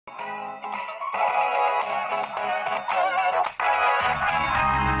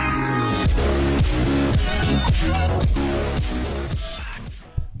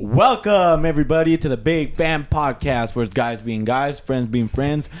Welcome, everybody, to the Big Fan Podcast, where it's guys being guys, friends being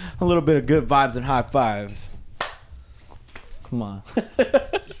friends, a little bit of good vibes and high fives. Come on.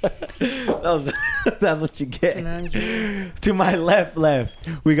 That's what you get. To my left,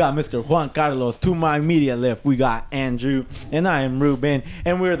 we got Mr. Juan Carlos. To my immediate left, we got Andrew. And I am Ruben.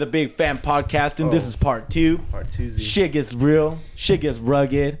 And we're the Big Fan Podcast, and this is part 2. Part 2Z. Shit gets real. Shit gets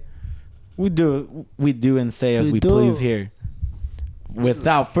rugged. We do and say as we please here.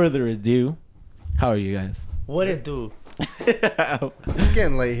 Without further ado, how are you guys? What it do? It's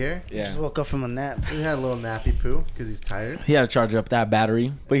getting late here. Yeah. Just woke up from a nap. He had a little nappy poo because he's tired. He had to charge up that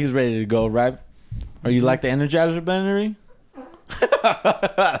battery, but he's ready to go, right? Are you like the Energizer battery?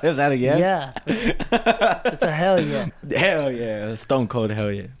 Is that a yes? Yeah. It's a hell yeah. Hell yeah. Stone cold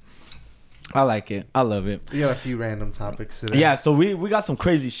hell yeah. I like it. I love it. We got a few random topics today. Yeah, so we got some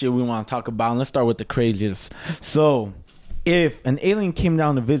crazy shit we want to talk about. And let's start with the craziest. So, if an alien came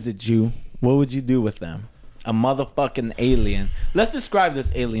down to visit you, what would you do with them? A motherfucking alien. Let's describe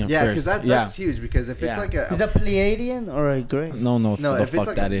this alien Yeah, first. because that's huge. Because if it's like Is that Pleiadian or a gray? No, so the if it's fuck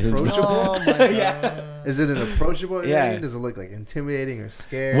like that is. approachable, Oh my god. Yeah. is it an approachable Yeah. alien? Does it look like intimidating or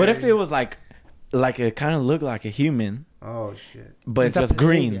scary? What if it was like it kind of looked like a human, Oh shit! but Is it's that just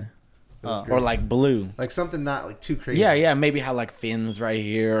green Pleiadian? That's or like blue? like something not like too crazy. Yeah, maybe had like fins right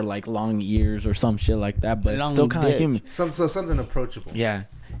here, or like long ears or some shit like that, but it's Long still kind of dick. human. So something approachable. Yeah,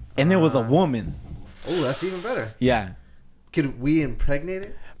 and it was a woman. Oh, that's even better. Yeah, Could we impregnate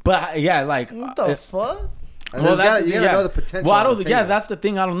it? but yeah, like What the fuck? You gotta know the potential. Well, I on the don't. Yeah, table. that's the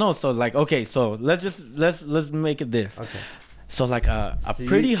thing. I don't know. So like, okay, so let's make it this. Okay. So like a You-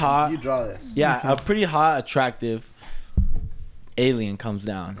 pretty hot. You draw this. Yeah, a pretty hot, attractive alien comes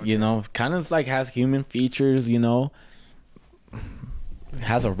down. Okay. You know, kind of like has human features. You know,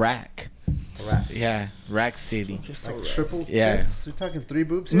 has a rack. Rat. Yeah, rack city. Like triple Yeah. tits? We're talking 3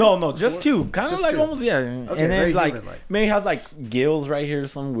 boobs here? No, just 4? 2. Kind of Just like 2. almost Okay, and very then like human-like. maybe has like gills right here,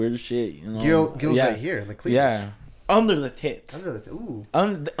 some weird shit. You know, Gills yeah. right here in the cleavage. Yeah, under the tits. Under the ooh.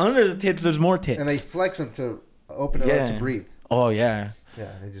 Under the tits, there's more tits. And they flex them to open it up to breathe. Oh yeah. Yeah,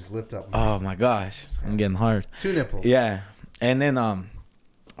 they just lift up. Oh my gosh, I'm getting hard. 2 nipples. Yeah, and then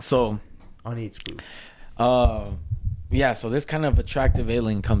so On each boob. yeah, so this kind of attractive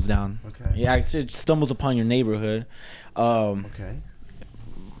alien comes down. Okay. Yeah, it stumbles upon your neighborhood. Okay.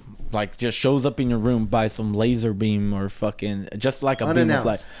 Like just shows up in your room by some laser beam or fucking just like a beam of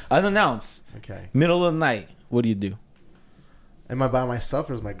light. Unannounced. Okay. Middle of the night. What do you do? Am I by myself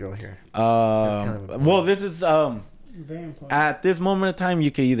or is my girl here? kind of important. Well, this is Very important. at this moment in time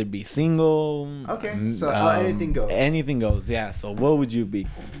you could either be single. Okay, so, anything goes. Anything goes. Yeah. So what would you be?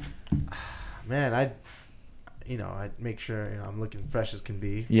 Man, I'd make sure I'm looking fresh as can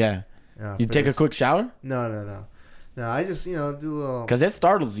be. Yeah. You for take a this- quick shower? No. No, I just do a little. Because it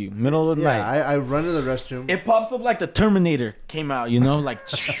startles you. Middle of the Yeah, night. I run to the restroom. It pops up like the Terminator came out, you know? Like,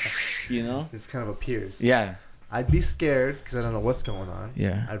 you know? It kind of appears. Yeah. I'd be scared because I don't know what's going on.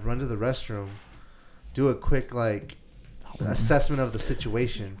 Yeah. I'd run to the restroom, do a quick assessment of the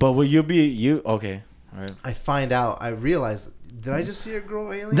situation. But will you be, okay. All right. I find out, I realize, did I just see a girl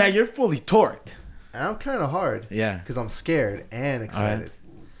alien? That you're fully torqued. And I'm kind of hard. Yeah. Because I'm scared and excited.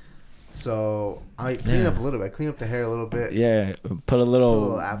 So I clean up a little bit. I clean up the hair a little bit. Yeah. Put a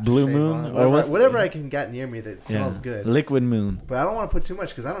little aftershave blue on, moon. whatever I can get near me that smells good. Liquid moon. But I don't want to put too much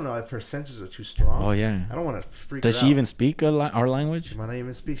because I don't know if her senses are too strong. Oh, yeah. I don't want to freak Does her she out. even speak our language? She might not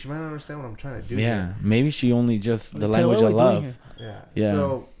even speak. She might not understand what I'm trying to do. Yeah. here. Maybe she only just the Tell language what of we're doing love. here. Yeah. Yeah.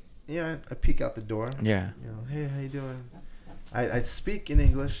 So, I peek out the door. Yeah. Hey, how you doing? I speak in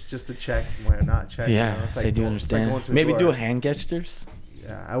English just to check why not check. Yeah. It's They do going- it's like understand. going to a Maybe door. do a hand gestures.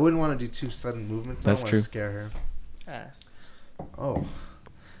 Yeah, I wouldn't want to do too sudden movements. That's I don't true. want to scare her. Ass. Oh.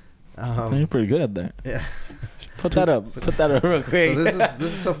 You're pretty good at that. Yeah. Put that up. Put that up real quick. So this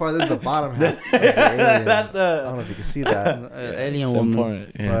is so far. This is the bottom half. Of the alien. That's I the. don't know if you can see that, Alien It's woman.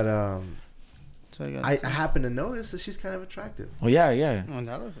 important. Yeah. but So I happen to notice that she's kind of attractive. Well, yeah. Oh,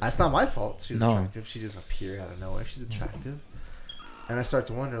 that was That's not my fault. She's No. attractive. She just appeared out of nowhere. She's attractive, and I start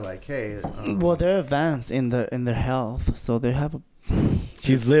to wonder, like, hey. well, they're advanced in their health, so they have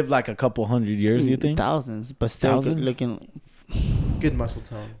She's lived like a couple hundred years, you think? thousands, but still Thousands? looking. good muscle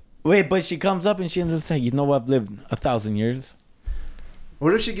tone. Wait, but she comes up and she ends up saying, you know what, I've lived 1,000 years.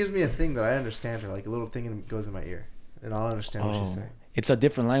 What if she gives me a thing that I understand her, like a little thing and it goes in my ear, and I'll understand what she's saying. It's a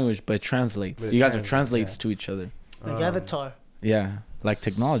different language, but it translates. But it You guys are translates, translates to each other. Like Avatar. Yeah, like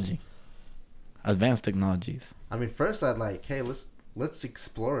technology. Advanced technologies. I mean, first I'd like, hey, let's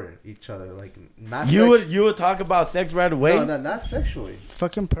explore each other, like not. You would talk about sex right away? No, not sexually.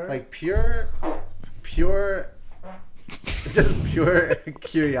 Fucking per. Like pure pure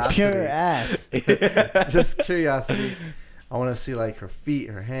curiosity. Pure ass. Just curiosity. I want to see like her feet,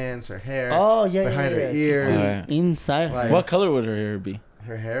 her hands, her hair. Oh yeah, behind yeah, her yeah. ears. Alright. Inside. Like- What color would her hair be?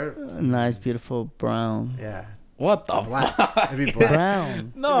 Her hair. Nice, beautiful brown. Yeah. What the Black. fuck? It'd be black.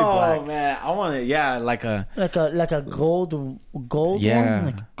 Brown. No, black. man. I want it. Yeah, like a Like a gold Yeah. one?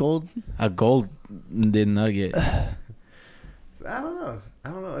 Like gold. golden nugget. I don't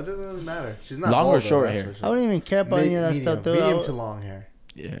know. It doesn't really matter. She's not Long or bald, though, short that's hair? for sure. I wouldn't even care about any of that Medium, stuff though. medium to long hair.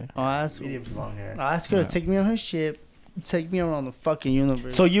 Yeah. I'll ask Medium to long hair. I'll ask her Yeah. to take me on her ship. Take me around the fucking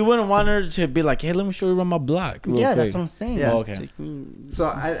universe. So you wouldn't want her to be like, hey, let me show you around my block. real yeah, quick. that's what I'm saying. Yeah. Oh, okay. Take me. So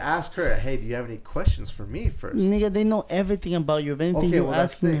I'd ask her, hey, do you have any questions for me first? Nigga, they know everything about you. If anything Okay, you well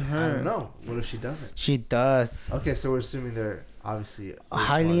that's the asking thing. her. I don't know. What if she doesn't? She does. Okay, so we're assuming they're obviously Highly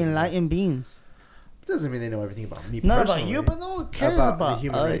smarter than enlightened beings. us. Doesn't mean they know everything about me Not personally. about you, but no one cares About about, the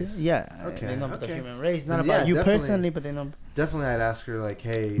human race. Yeah, Okay, they know about the okay. human race. Not Then, about yeah, you definitely. personally, but they know. Definitely, I'd ask her like,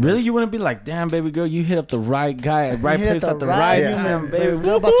 hey, Really? You wouldn't be like, damn, baby girl, you hit up the right guy at right You hit place the at the right right human, time, baby. baby.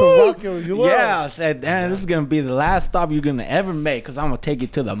 We're about to Woo-hoo! rock your world. Yeah, I said, damn, this is going to be the last stop you're going to ever make because I'm going to take you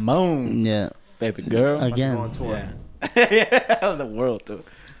to the moon, Yeah. baby girl. about to Again. go on tour. Yeah. The world, too.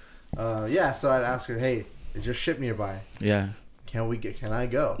 Yeah, so I'd ask her, hey, is your ship nearby? Yeah. Can I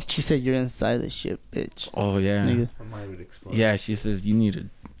go? She said you're inside the ship, bitch. Oh, yeah. Nigga. My mind would explode. Yeah, she says you need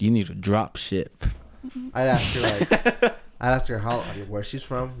to drop ship. I'd ask her like, I'd ask her where she's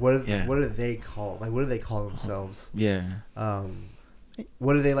from. What Yeah. do they call what do they call themselves? Yeah.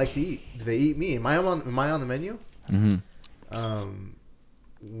 What do they like to eat? Do they eat me? Am I on the menu? Mm-hmm.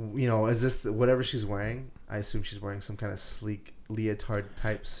 You know, is this whatever she's wearing? I assume she's wearing some kind of sleek leotard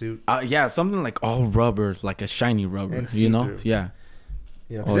type suit. Yeah, something like all rubber, like a shiny rubber. And You know? see-through. Yeah.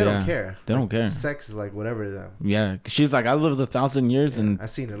 You know, 'cause Oh, they yeah. don't care. They don't care. Sex is like whatever to them. Yeah. She's like, I lived 1,000 years Yeah, and I've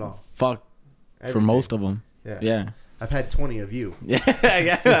seen it all. fuck for Everything. most of them. Yeah. Yeah. I've had 20 of you.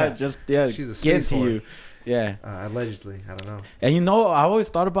 Yeah. Just, yeah. She's a get space to whore. you. Yeah. Allegedly, I don't know. And you know, I always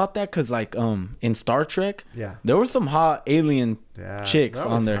thought about that because, like, in Star Trek, Yeah. there were some hot alien Yeah. chicks that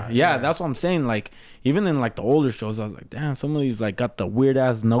on was there. hot, Yeah, that's what I'm saying. Like, even in like the older shows, I was like, damn, some of these like got the weird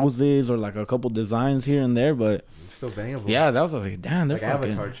ass noses or like a couple designs here and there, but It's still bangable. yeah, that was like, damn, they're like fucking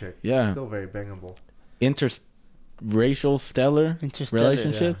Avatar chick. yeah. Still very bangable. Interracial stellar Interstellar,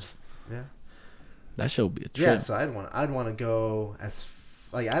 relationships. Yeah. That should be a trip. Yeah, so I'd want to go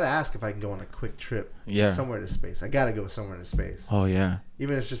I'd ask if I can go on a quick trip. Yeah. Somewhere to space. I gotta go somewhere to space. Oh yeah.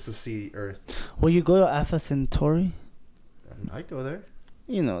 Even if it's just to see Earth. Will you go to Alpha Centauri? I'd go there.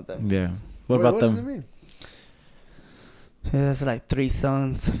 You know that. Yeah. What about does it them? mean? There's like 3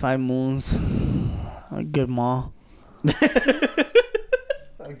 suns, 5 moons, a good mall.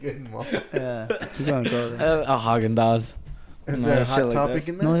 A good mom. Yeah, you're gonna go there. A Haagen-Dazs. Is No, there a shit hot like topic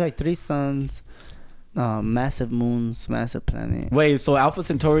that. in No, there? like 3 suns, massive moons, massive planet. Wait, so Alpha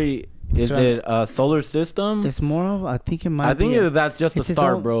Centauri is It's it a solar system? It's more of, I think it might I think be. that's just a it's its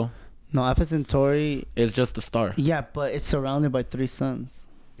star, own- bro. No, Alpha Centauri. It's just a star. Yeah, but it's surrounded by 3 suns.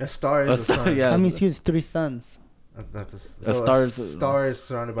 A star is a star, sun. yeah. I mean, excuse 3 suns. That's A star is- star is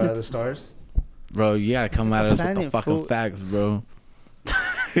surrounded by other stars. Bro, you gotta come at us with the Planet fucking food. facts, bro.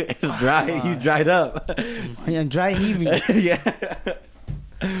 It's dry. You dried up. Yeah, dry heaving. Yeah.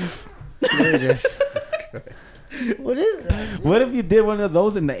 Jesus Christ. What is that? What if you did one of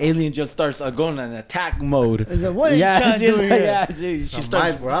those and the alien just starts going in attack mode? Is it, what are you trying to she's do like- here? yeah, she Now,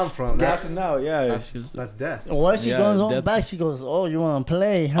 starts where I'm from, that's gassing out. Yeah, she's- that's death. What if she Yeah, goes on that- back? She goes, "Oh, you want to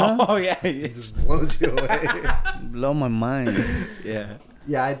play, huh?" Oh yeah, It just blows you away. Blow my mind. yeah.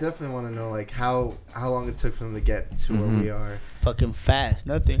 Yeah, I definitely want to know like how long it took for them to get to where we are. Fucking fast.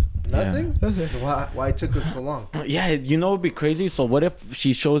 Nothing. Nothing. Why it took them so long? Yeah, you know what'd be crazy? So what if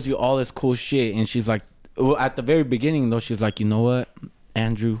she shows you all this cool shit and she's like, well, at the very beginning though, she's like, you know what,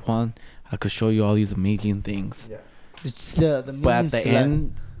 Andrew, Juan, I could show you all these amazing things. Yeah, It's the But at means the to,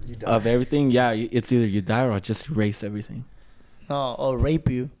 end you die. of everything, yeah, it's either you die or I just erase everything. no, or rape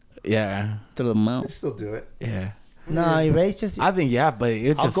you Yeah, through the I mouth. still do it. yeah. No, erase just I think yeah, but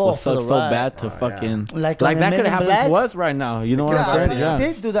it I'll just go was for so the ride. bad to Oh, yeah. fucking like, like on that the could Men in happen Black. to us right now. You know what Yeah, I'm saying? I Yeah,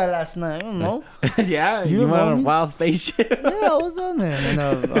 did do that last night. You know. yeah. You You went on a know me? wild spaceship. Yeah, I was on there, and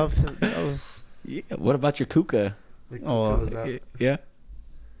I was. Yeah, what about your kuka? Like, Oh, what was that? Yeah.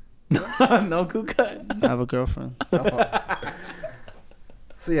 No kuka. I have a girlfriend.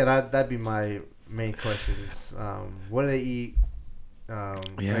 So yeah, that'd be my main questions. What do they eat?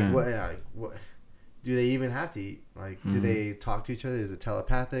 Yeah. What do they even have to eat? Like, do they talk to each other? Is it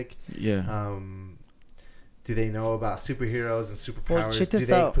telepathic? Yeah. Do they know about superheroes and superpowers? check Do this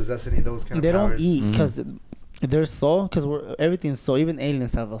they out. possess any of those kind They of don't powers? eat because their soul, because everything's soul. Even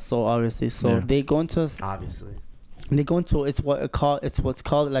aliens have a soul, obviously. So Yeah. they go into Obviously. it's what's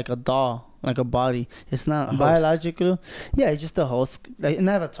called like a doll, like a body. It's not A host. biological. Yeah, it's just a host, like an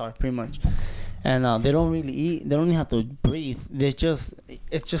avatar, pretty much. And they don't really eat. They don't even have to breathe. It's just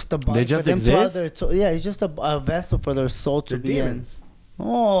a body. They just for them to have exist? yeah, it's just a vessel for their soul to They're be demons. in.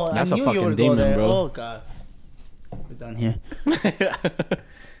 Oh, That's I a knew fucking you would demon, go there. bro. Oh god, we're done here.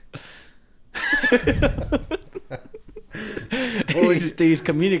 He's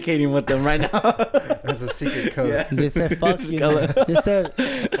communicating with them right now. That's a secret code. Yeah. They said fuck you. Color. They said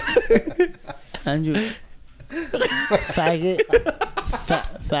Andrew, faggot,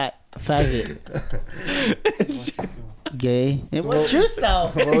 faggot, gay. Hey, So watch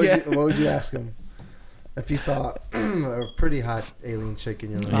yourself. What would you ask him if you saw a pretty hot alien chick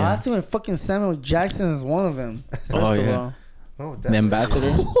in your room? I asked him if fucking Samuel Jackson is one of them. First Oh, of yeah. all. Oh, The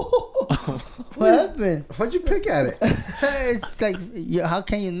ambassador. What happened? Why'd you pick at it? It's like, how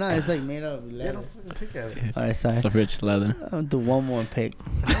can you not? It's like made out of Yeah, leather. don't fucking pick at it. All right, sorry. It's a rich leather. I'll do one more pick.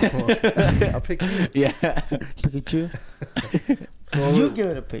 I'll pick you. Yeah. Pikachu. So what You would- give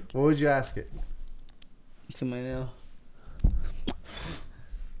it a pick. What would you ask it? To my nail.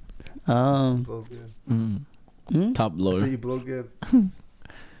 Blows good. Top So blower. you blow good.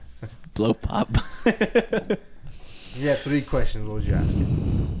 Blow pop. You had 3 questions. What would you ask it?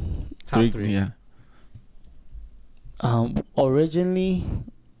 Top 3. Yeah. Originally,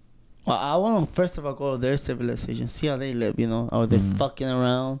 well, I want to first of all go to their civilization, see how they live. You know, are they fucking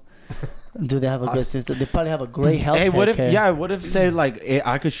around? Do they have a good system? They probably have a great health. Hey, what if? care. Yeah, what if say like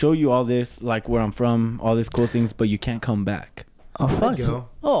I could show you all this, like where I'm from, all these cool things, but you can't come back. Oh fuck. go.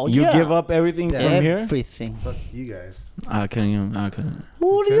 Oh You yeah. give up everything Yeah. from here. Everything. Fuck you guys. I couldn't. I couldn't.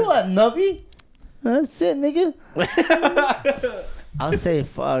 What are you at, Nubby? That's it, nigga. I'll say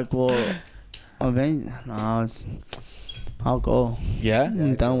fuck. Well, no, I'll go. Yeah.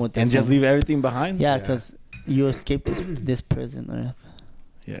 I'm done with this. And just one. leave everything behind. Yeah, Yeah. because you escaped this prison, Earth.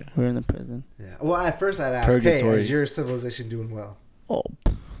 Yeah. We're in the prison. Yeah. Well, at first I'd ask, hey, Purgatory. is your civilization doing well? Oh,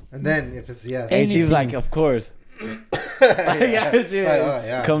 And then if it's yes, And she's Anything. like, of course. yeah, She It's like, oh,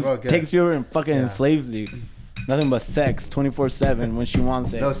 yeah, comes, well, good. takes you over and fucking Yeah. enslaves you. Nothing but sex, 24/7 when she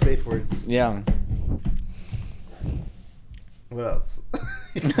wants it. No safe words. Yeah. What else?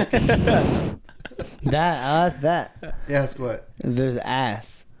 I'll ask that. Yes, what? There's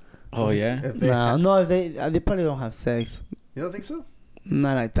ass. Oh yeah. If they No, they probably don't have sex. You don't think so?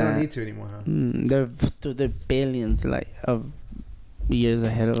 Not like They that. don't need to anymore, huh? They're billions of years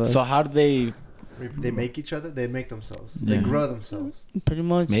ahead of us. So how do they? They make each other. They make themselves. Yeah. They grow themselves. Pretty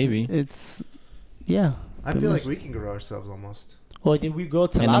much. Maybe. It's yeah. I Pretty feel much. like we can grow ourselves almost. Or did we grow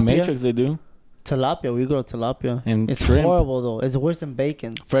tilapia? In the Matrix, they do Tilapia. We grow tilapia. And it's shrimp. horrible though. It's worse than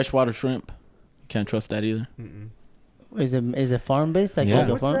bacon. freshwater shrimp. Can't trust that either. Mm-mm. Is it farm based? Like Yeah. a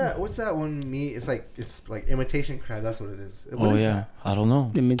What's farm? that? What's that one meat? It's like imitation crab. That's what it is. What Oh is yeah. that? I don't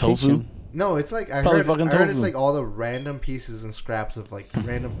know. Imitation. Tofu. No, it's like I Probably heard. fucking I heard it's tofu. like all the random pieces and scraps of like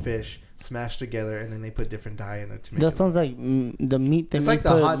random fish smashed together, and then they put different dye in it to make That it. sounds like the meat. They It's make like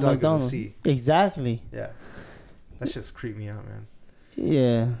the for hot dog of the McDonald's. sea. Exactly. Yeah, that shit's creep me out, man.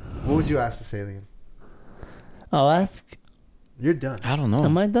 Yeah. What would you ask this alien? I'll ask. You're done. I don't know.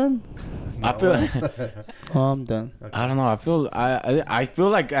 Am I done? I feel. Oh, I'm done. I don't know. I feel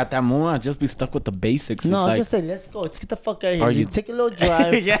like at that moment I'd just be stuck with the basics. No, It's I'll like, just say let's go. Let's get the fuck out of here. Are You you- take a little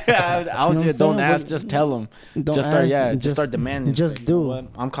drive. yeah, I'll You know just what I'm don't saying? ask. Just tell them. Don't Just start. ask, Yeah, just start demanding. Just Like, you know do. what?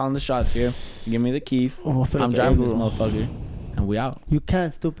 I'm calling the shots here. Give me the keys. Oh, I feel I'm like driving this April. motherfucker, and we out. You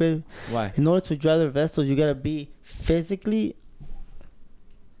can't, stupid. Why? In order to drive the vessels, you gotta be physically.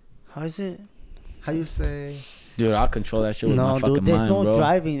 How is it? How you say? Dude, I'll control that shit with No, my fucking dude. There's mind, no bro.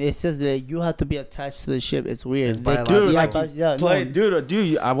 driving. It says that you have to be attached to the ship. It's weird. It's They- biological. Dude, yeah, like, but- yeah, Play, no.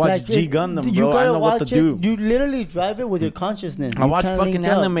 dude. I watch Like, G it- Gundam, you bro. I gotta know what to watch it. do. You literally drive it with your consciousness. I You watch can't fucking link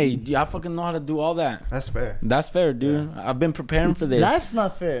up. anime. I fucking know how to do all that. That's fair. That's fair, dude. I've been preparing for this. Life's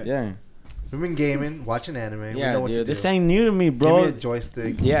not fair. Yeah, We've been gaming, watching anime. we yeah, know what dude. to This do. ain't new to me, Give bro. me a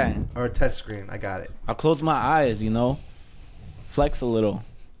joystick Yeah, or a touch screen. I got it. I'll close my eyes, you know, flex a little,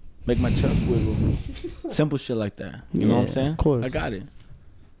 make my chest wiggle, simple shit like that. You know what I'm Yeah, saying? of course. I got it.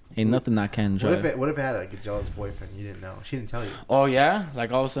 Ain't nothing I can't What enjoy. if it had like a jealous boyfriend you didn't know? She didn't tell you. Oh yeah,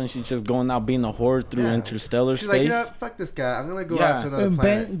 like all of a sudden she's just going out being a whore through Yeah. interstellar She's space. like, you know, what? Fuck this guy. I'm gonna go Yeah. out to another And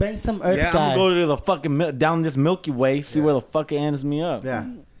planet. bang some Earth yeah, I'm guy. gonna go to the fucking down this Milky Way, see Yeah. where the fuck it ends me up. Yeah.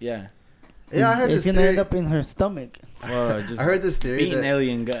 Yeah. Yeah, I heard it's this gonna end theory. up in her stomach. Or just I heard this theory eating that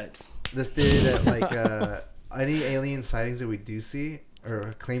alien guts. like any alien sightings that we do see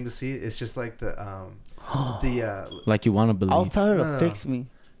or claim to see, it's just like the Like you want to believe. I'll tell her to No, no, fix me.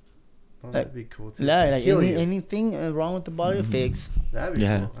 Oh, that'd be cool too. Yeah, like Heal you. anything wrong with the body, fix. That'd be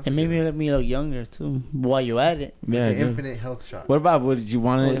Yeah. cool. That's And a maybe good- let me look younger too while you're at it. Yeah. an dude. infinite health shot. What about what did you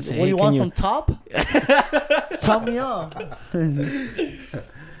want to What, say? what you Can want some top? Top me off.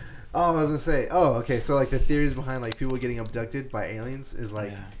 Oh, I was gonna say. Oh, okay. So like the theories behind like people getting abducted by aliens is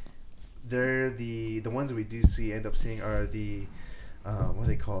like Yeah. they're the ones that we do see end up seeing are the what are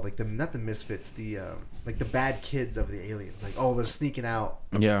they called, like the not the misfits, the like the bad kids of the aliens. Like, oh, they're sneaking out,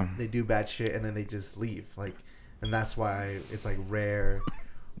 Yeah. they do bad shit, and then they just leave. Like, and that's why it's like rare,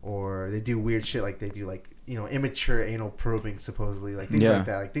 or they do weird shit. Like they do like immature anal probing supposedly, like things Yeah. like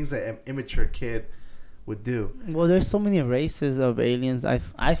that, like things that an immature kid would do. Well, there's so many races of aliens. I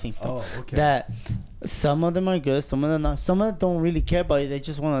think though, Oh, okay. that some of them are good, some of them not. Some of them don't really care about you. They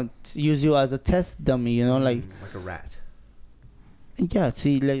just want to use you as a test dummy. You know, like a rat. yeah.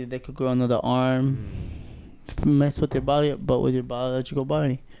 See, like they could grow another arm, mess with your body, but with your biological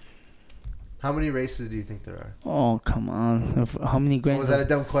body. How many races do you think there are? Oh come on! How many grains? Was that a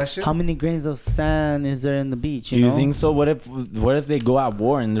dumb question? How many grains of sand is there in the beach? Do you know? think so? What if they go at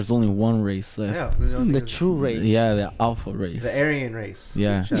war and there's only one race left? Yeah, the only The thing is true race. Yeah, the alpha race. the Aryan race.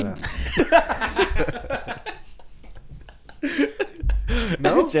 Yeah. Shut up.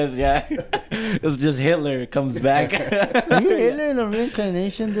 No? Just, yeah. It's just Hitler comes back. Are you Hitler in a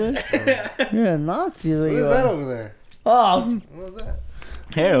reincarnation, dude? You're a Nazi. What is that over there? Oh, What was that?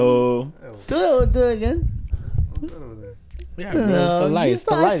 Hey-oh. Oh, do it again. what was that over there? Yeah, bro, No, it's the light. you It's the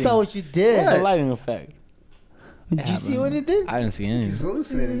saw- I lighting. saw what you did. It's the lighting effect. Did Yeah, you see bro. what he did? I didn't see He's anything.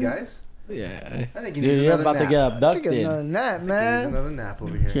 hallucinating, guys. Yeah. I think he Dude, needs you're another about to nap. get Take abducted. another nap, He needs man. another nap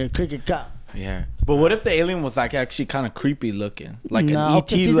over here. Here, cricket cop. Yeah. But what if the alien was like actually kind of creepy looking? Like Nah, an ET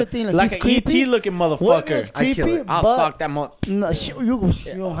okay, see the thing, like, like he's an creepy. ET looking What motherfucker. is I kill creepy? it. I'll But fuck that no,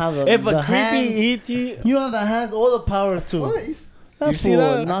 you don't have the, If the a creepy hands, ET you don't have the hands or the power to. What? You see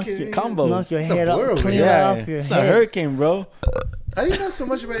that? Knock Okay. your, Combos. knock your It's a head blur up, over clean here. it Yeah. off your It's head. a hurricane, bro. How do you know so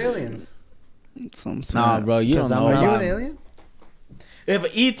much about aliens? Nah, bro, you don't know. Are you about an it. alien? If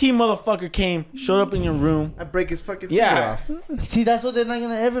an ET motherfucker came, showed up in your room. I break his fucking Yeah. finger off. See, that's what they're not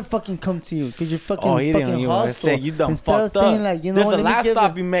gonna ever fucking come to you because you're fucking Oh, he didn't fucking even hostile. say you done Instead of fucked saying up. like, you know, This what, the let me last give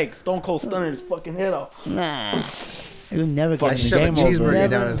stop he makes. Stone Cold Stunner his fucking head off. Nah, you'll never I get Fucking shove a game cheeseburger over.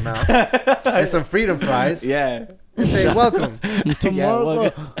 down his mouth. And some freedom fries. Yeah. And say, welcome. tomorrow. Yeah,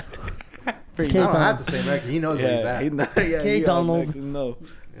 I Okay, don't Don. have to say American. He knows where he's Yeah, at. he know, yeah, Okay, he Donald. automatically know.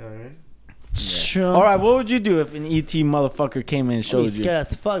 You know what I mean? Sure. All right, what would you do if an ET motherfucker came in and He's showed scared you?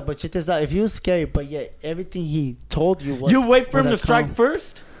 as fuck, but check this out. If he was scary, but yet everything he told you was You wait for him to was a strike con-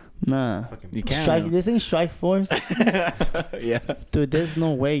 first? Nah. Fucking You can't. Strike. This ain't Strike Force, Yeah. dude. There's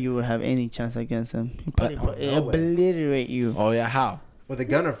no way you would have any chance against him. He probably no way. obliterate you. Oh yeah, how? with a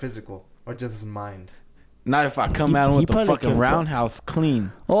gun or physical? Or just his mind? Not if I come He- at him he with the probably fucking could- roundhouse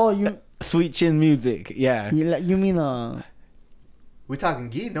clean. Oh, you Sweet chin music. Yeah. you mean We talking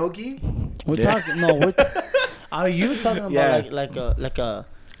gi? No gi? we're Yeah. talking no we're are you talking about Yeah. like a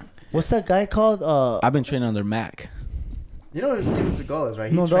what's that guy called I've been training under Mac. You know who Steven Seagal is, right?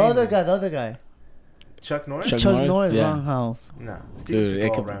 He no the trained other guy Chuck Norris? Chuck Chuck Norris? Norris Yeah. Roundhouse. No. Steven Dude,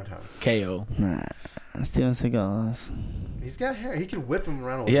 it Seagal could- Roundhouse. KO. Nah, Steven Seagal. He's got hair. He could whip him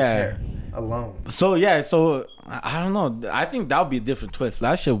around with Yeah. his hair alone. So yeah, so I don't know. I think that would be a different twist.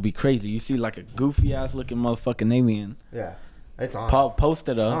 That shit would be crazy. You see like a goofy ass looking motherfucking alien. Yeah. It's on. Post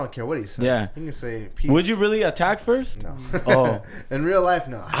it I up. don't care what he says. Yeah. He can say peace. Would you really attack first? No. Oh. In real life,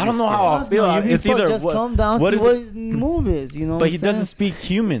 no. I don't know how I feel. No, you It's fuck, either just what, calm down. what See is what it? his move is. You know. But what he I'm saying? doesn't speak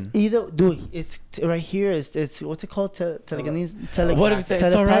human. Either, dude, it's right here. It's what's it called? Telekinesis. What if he says,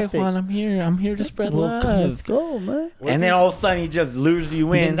 "It's all right, telepathic. Juan. I'm here. I'm here to spread Well, let's love." go, man. What And if then he's- all of a sudden he just lures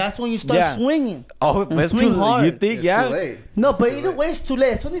you And in. that's when you start Yeah. swinging. Oh, and but it's swing too hard. You think? It's Yeah. too late. No, It's but too either late. way, it's too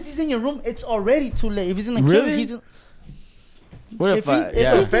late. As soon as he's in your room, it's already too late. If he's gonna kill Really? you, he's in, What if, if, he, I? if Yeah.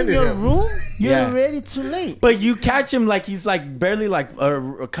 he's in Offended your him. room, you're Yeah. already too late. But you catch him like he's like barely like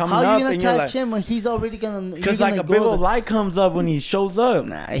coming How up, you gonna and you're catch like, him when he's already gonna? because like a big old light comes up when he shows up.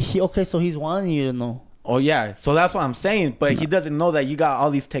 Nah, okay, so he's wanting you to know. Oh yeah, so that's what I'm saying. But he doesn't know that you got all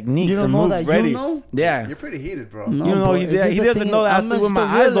these techniques You don't and know moves that you ready. know? Yeah. You're pretty heated, bro. No, You know, bro, he- it's he just the doesn't thing know that I I'm sleep with Mr. my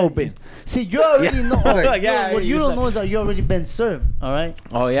eyes Real. open. See, you already Yeah. know. It's like, yeah, what you he's don't like- know is that you already been served. All right.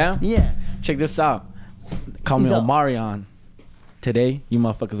 Oh yeah. Yeah. Check this out. Call me He's up. Omarion. Today, you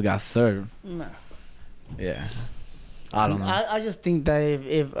motherfuckers got served. Nah. Yeah. I don't know. I just think that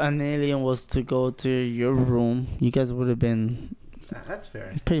if an alien was to go to your room, you guys would have been That's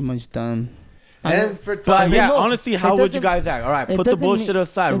fair. pretty much done. And for But time, yeah, no, honestly, it how would you doesn't- guys act? All right, it put the doesn't bullshit mean-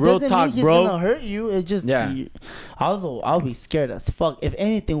 aside. it Real doesn't talk, mean he's bro. gonna hurt you. It just Yeah. although I'll be scared as fuck if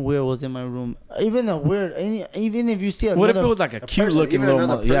anything weird was in my room. Even if you see another. What if it was like a cute person, looking even little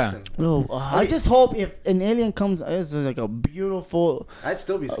another yeah. person, No, I just hope if an alien comes, it's like a beautiful, I'd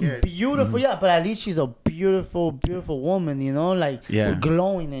still be scared. beautiful. Yeah, but at least she's a beautiful, beautiful woman. You know, like Yeah.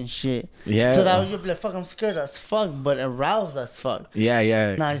 glowing and shit. Yeah. So that you'll be like, fuck, I'm scared as fuck, but aroused as fuck.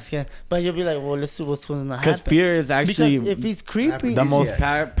 Yeah. Nah, just kidding. But you'll be like, well, let's see what's gonna happen. Because fear is actually Because if he's creepy, the most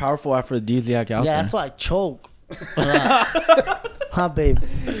Aphrodisiac. powerful aphrodisiac out yeah, there. that's why I choke. Huh, babe?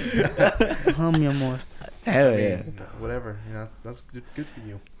 Huh, mi amor? Hell I mean, yeah. whatever. You know, that's good for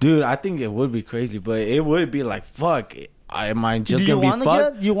you. Dude, I think it would be crazy, but it would be like, fuck. Am I just Do you gonna wanna be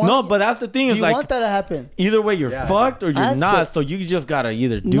fucked? get- you wanna No, get- but that's the thing Do is you like want that to happen? either way you're Yeah, fucked or you're Ask not. it. So you just gotta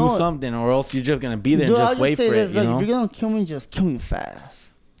either do No. something or else you're just gonna be there Dude, and I'll just wait say for this, it. You like, know? if you're gonna kill me, just kill me fast.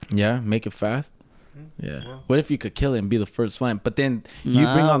 Yeah, make it fast. Yeah. Well. What if you could kill it and be the first one, but then you bring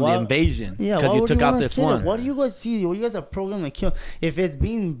Nah, on the why- invasion Yeah, because why you would took out wanna this kill it? one? What do you guys see? What you guys are programmed to kill? If it's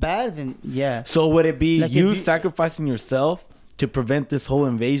being bad, then yeah. So would it be Like, if you you- sacrificing yourself to prevent this whole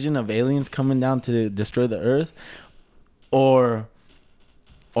invasion of aliens coming down to destroy the Earth, or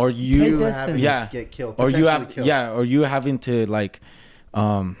Play You Destiny. having to Yeah. get killed, or you potentially have killed. or you having to like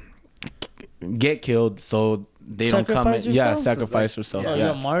get killed so they don't come in. Sacrifice Yeah, yourself? sacrifice So, yourself. Oh, yeah.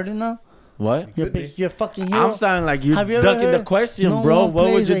 you're a martyr now? What? You're, Could be. you're a fucking hero. I'm sounding like you're Have you ever ducking the heard- question, no bro. one What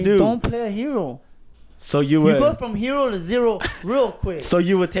would plays you a- do? Don't play a hero. So you You go would. from hero to zero real quick. So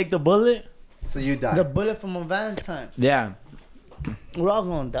you would take the bullet? So you die. The bullet from a Valentine. Yeah. We're all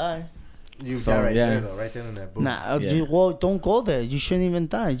gonna die. You So, die right yeah. there, though. Right then in that boom. Nah, Yeah. well, don't go there. You shouldn't even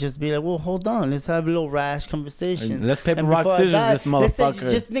die. Just be like, well, hold on. Let's have a little rash conversation. Let's paper, And rock, before I scissors die, this let's say motherfucker.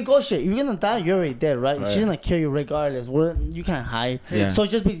 just negotiate. You're gonna die. You're already dead, right? Right. She's gonna kill you regardless. You can't hide. Yeah. So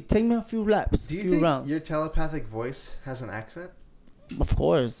just take me a few laps. Do you few think rounds. your telepathic voice has an accent? Of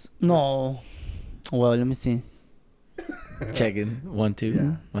course. No. Well, let me see. Checking. 1, 2.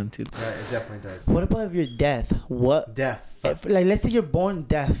 Yeah. 1, 2. Right, it definitely does. What about if you're deaf? What? Deaf. Like, let's say you're born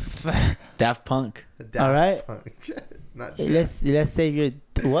deaf. Daft Punk. Daft All right. Punk. Not let's say you're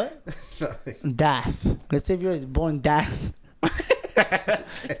what? nothing. Deaf. Let's say if you're born deaf.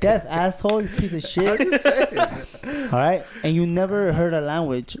 Deaf asshole, you piece of I'm shit. just saying. All right, and you never heard a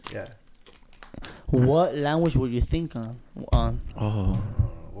language. Yeah. What language would you think on? Oh. Oh,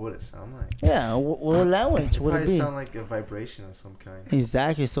 what would it sound like? Yeah, what language would it Probably be? sound like a vibration of some kind.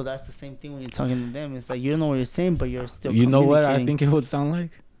 Exactly. So that's the same thing when you're talking to them. It's like you don't know what you're saying, but you're still. You know what I communicating. think it would sound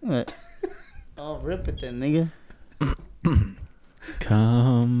like? What? Oh, rip it then, nigga.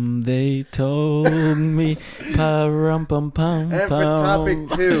 Come, they told me. Pa-rum, pum, pum, And for pum. topic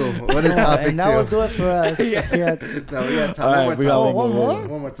 2, what is topic 2? And that will do it for us. Yeah. Yeah. No, we got All right, topic. we got Oh, one more?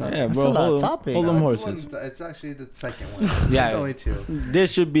 One more topic. Yeah, That's bro. a lot of Hold topics. them No, it's horses. It's actually the second one. Yeah. It's only 2.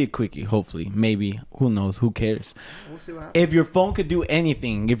 This should be a quickie, hopefully. Maybe. Who knows? Who cares? We'll see what happens. If your phone could do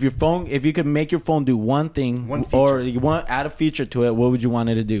anything, if you could make your phone do one thing, One or feature. you want add a feature to it, what would you want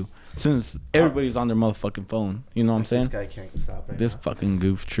it to do? Since everybody's on their motherfucking phone, you know what I'm saying? This guy can't stop right This now. fucking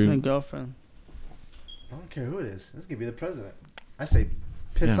goof, My true. girlfriend. I don't care who it is. This could be the president. I say,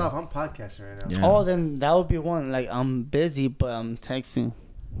 piss Yeah. off. I'm podcasting right now. Yeah. Oh, then that would be one. Like I'm busy, but I'm texting.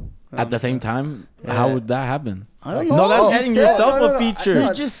 At the same time, Yeah. how would that happen? I don't No, know. that's You adding said- yourself No, a no, feature. no,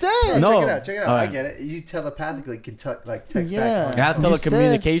 You just said. No. Check it out. All I right. get it. You telepathically can text Yeah. back. That's You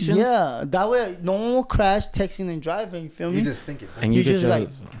telecommunications? said- Yeah, that way no one will crash texting and driving. You feel me? You just think it. And you You get just your, like-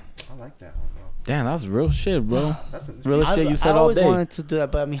 I like that one, bro. damn, that's real shit, bro. That's Real I, shit you said I all always day. wanted to do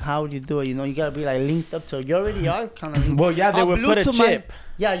that, but I mean, how would you do it? You know, you gotta be like linked up to it. You already are kind of. Well, yeah, they would put a chip.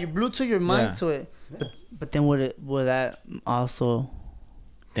 Yeah, you Bluetooth your mind Yeah. to it, but then would that also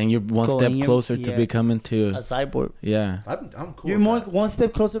Then you're one Go step in your- closer to yeah. becoming to, a cyborg? yeah, I'm cool. You're with more that. one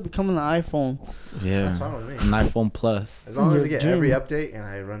step closer to becoming an iPhone. yeah. That's fine with me. An iPhone Plus. As long as I Your get every dream. update and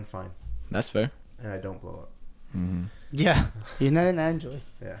I run fine That's fair. and I don't blow up. hmm Yeah, you're not an Android.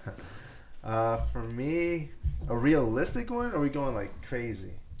 Yeah. For me, a realistic one? Or are we going like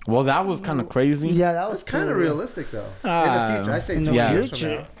crazy? Well, that was kind of crazy. Yeah, that was That's kind of cool. realistic though. In Ah, the future, I say in 20 the years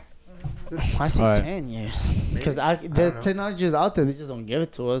future. from now. This- I say Alright. 10 years because I the don't know. technology is out there. They just don't give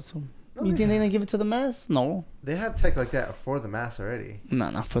it to us. No, You they think they're gonna give it to the mass? No, They have tech like that for the mass already. no,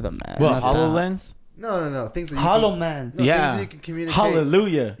 not for the mass. What, Not that. HoloLens? No. Things that you Hollow can, Man. no, Yeah. Things you can communicate.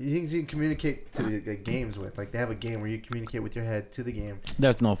 Hallelujah. Things you can communicate to the games with. Like they have a game where you communicate with your head to the game.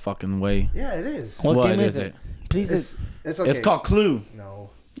 There's no fucking way. Yeah, it is. What game is is it? Please, It's okay. It's called Clue. No.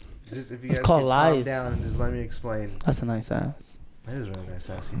 Just if you It's guys called can Lies. calm down and just let me explain. that's a nice ass. That is really nice,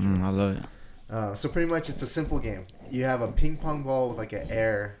 ass. I love it. So pretty much it's a simple game. You have a ping pong ball with like an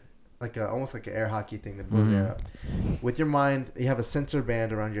air like almost like an air hockey thing that blows air up. With your mind, you have a sensor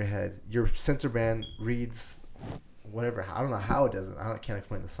band around your head. Your sensor band reads whatever. I don't know how it does it. Can't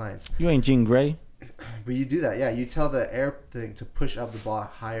explain the science. You ain't Jean Grey. But you do that, yeah. You tell the air thing to push up the ball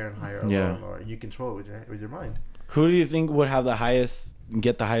higher and higher, or lower and lower. You control it with your mind. Who do you think would have the highest,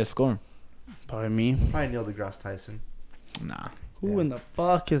 get the highest score? Probably me. Probably Neil deGrasse Tyson. Nah. Who in the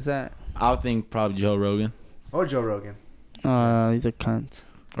fuck is that? I would think probably Joe Rogan Or Joe Rogan. He's a cunt.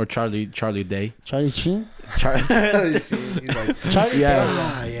 or Charlie Day. Charlie Sheen? He's like, Charlie?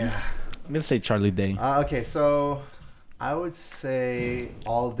 Yeah. yeah. I'm gonna say Charlie Day. Okay, so I would say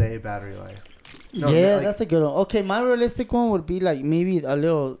all day battery life. No, yeah, like- that's a good one. Okay, my realistic one would be like maybe a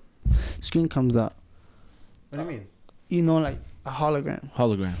little screen comes up. What do you mean? You know, like a hologram.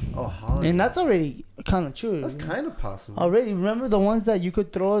 Hologram. Oh, hologram. And that's already kind of true. That's kind of possible. Already, remember the ones that you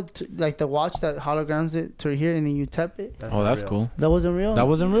could throw, like the watch that holograms it to here and then you tap it? That's Oh, not that's real. cool. That wasn't real? That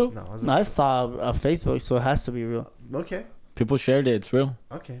wasn't real? No, No, I saw a Facebook, so it has to be real. okay. People shared it. It's real.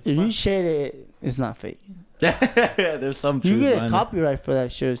 Okay. If fine. you share it, it's not fake. There's some You truth get a behind it. copyright for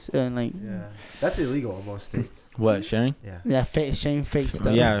that shit, and like, Yeah. That's illegal in most states. What, sharing? Yeah. yeah, fake, shame fake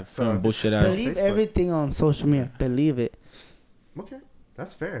stuff. Yeah, So some if bullshit ass. Believe Facebook. everything on social media. Believe it. Okay.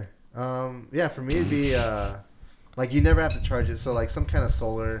 That's fair. Yeah, for me it'd be like you never have to charge it, so like some kind of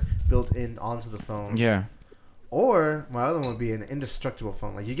solar built in onto the phone. Yeah. Or my other one would be an indestructible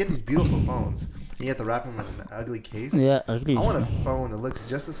phone. Like you get these beautiful phones, you have to wrap them in an ugly case. Yeah, ugly. I want a phone that looks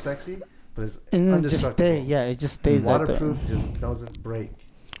just as sexy, but is and then just indestructible. stay. Yeah, it just stays like that. Waterproof, just doesn't break.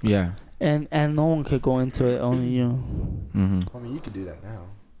 Yeah. And no one could go into it. Only you. Mm-hmm. I mean, you could do that now.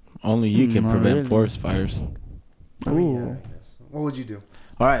 Only you can Not prevent really. forest fires. I mean, yeah, Ooh. I guess. What would you do?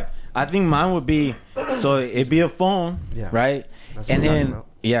 All right. I think mine would be, so it'd be a phone, Yeah. right? That's what And we're talking then, about.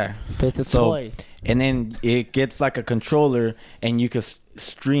 yeah. But it's a So- toy. And then it gets like a controller and you can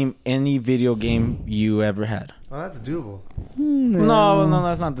stream any video game you ever had. Oh, that's doable. No,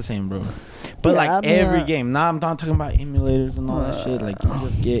 that's not the same, bro. But Yeah, like I mean, every game. Nah, I'm not talking about emulators and all that shit. Like you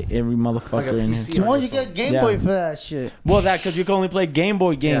just get every motherfucker Like a in PC. here. So why don't you on your get Game Yeah. Boy for that shit? Well, that because you can only play Game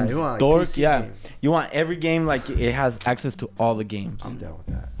Boy Yeah, games. you want like dork, PC yeah. games. You want every game like it has access to all the games. I'm down with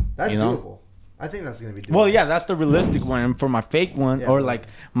that. That's You know? doable. I think that's gonna be doable. Well, yeah, that's the realistic one. And for my fake one, Yeah, or right. like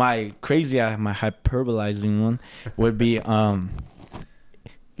my crazy, my hyperbolizing one, would be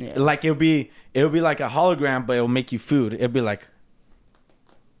Yeah. like it'll be like a hologram, but it'll make you food. It'll be like,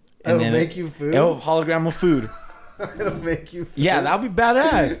 It'll then make you food. It'll hologram of food. It'll make you food. Yeah, that'll be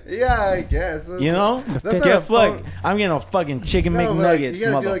badass. Yeah, I guess. You know, That's not guess a what? phone- I'm getting a fucking chicken No, but, like, McNuggets, you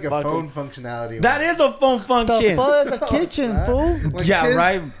gotta do like a motherfucker. phone functionality. That is a phone The function. fuck is a No, kitchen, it's fool? not. Like Yeah, his,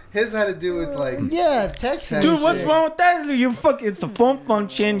 right. His had to do with like. Yeah, texting. Dude, what's shit. wrong with that? You fuck, it's a phone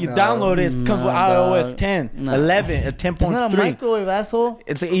function. You No. download it. It comes with Nah, iOS dog. 10, Nah. 11, It's not a 10.3. microwave, asshole.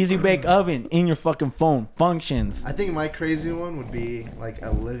 It's an easy bake oven in your fucking phone. Functions. I think my crazy one would be like a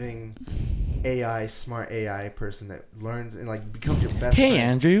living AI, smart AI person that learns and like becomes your best Hey, friend.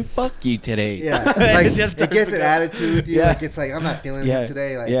 Andrew, fuck you today. Yeah, like Just it gets an to- attitude with you. Yeah. Like it's like I'm not feeling Yeah. it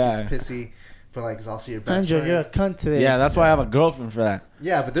today. Like Yeah. it's pissy, but like it's also your best Andrew, friend. you're a cunt today. Yeah, that's why I have a girlfriend for that.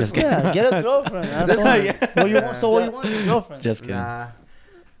 Yeah, but this Just one, Yeah, get a girlfriend. That's This why. one- Yeah. What you want? So what you want? Your girlfriend. Just kidding. nah,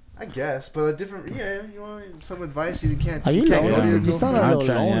 I guess, but a different. Yeah, you want some advice? You can't. Are you can't go to lonely? your You sound a girlfriend.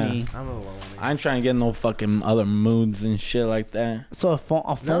 little I'm trying, lonely. I'm a little lonely. I ain't trying to get no fucking other moods and shit like that. So a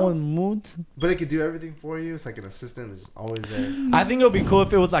phone mood. But it could do everything for you. It's like an assistant that's always there. I think it would be cool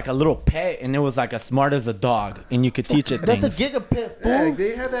if it was like a little pet and it was like as smart as a dog and you could teach it That's Mm. things. a gigapit, fool. Yeah,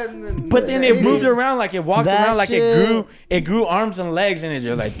 they had that. In the, But then in the it moved 80s. around like it walked That around like shit- it grew arms and legs and it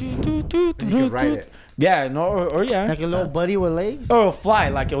just like You could write it. Yeah, no, or yeah. Like a little buddy with legs. Or it'll fly,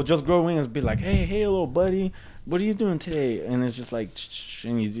 like it'll just grow wings and be like, hey, little buddy, what are you doing today? And it's just like,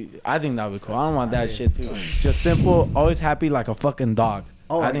 and I think that would be cool. I don't want that shit too. Just simple, always happy like a fucking dog.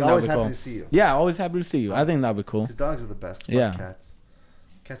 Oh, I like think always that'd be happy cool. to see you. Yeah, always happy to see you. I think that'd be cool. Because dogs are the best. Fuck Yeah. cats.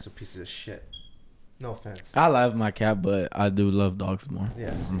 Cats are pieces of shit. No offense. I love my cat, but I do love dogs more.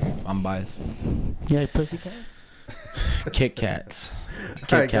 Yes. I'm biased. Yeah, pussycat. Kit Kats.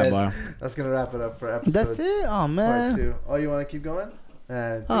 Kit Alright, Kat guys. bar. That's gonna wrap it up for episode. That's it. Oh Part man. 2. Oh, you want to keep going?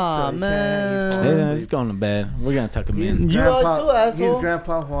 Aw, man. He's Yeah, falling let's asleep. go to bed. We're gonna tuck him He's in. You are grandpa. too, asshole. He's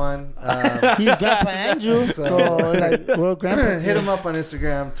Grandpa Juan. He's Grandpa Andrew. So like we're grandpa. Hit him up on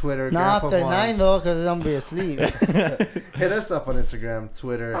Instagram, Twitter. Not Grandpa after Juan. 9 though, cause I'm gonna be asleep. Hit us up on Instagram,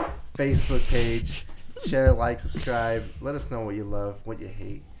 Twitter, Facebook page. Share, like, subscribe. Let us know what you love, what you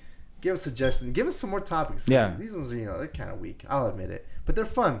hate. Give us suggestions. Give us some more topics. Yeah. These ones are, they're kind of weak. I'll admit it. But they're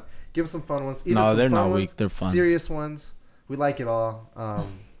fun. Give us some fun ones. Either No, some they're fun not ones, weak. They're fun. Serious ones. We like it all.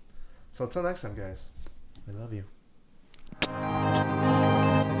 So until next time, guys. I love you.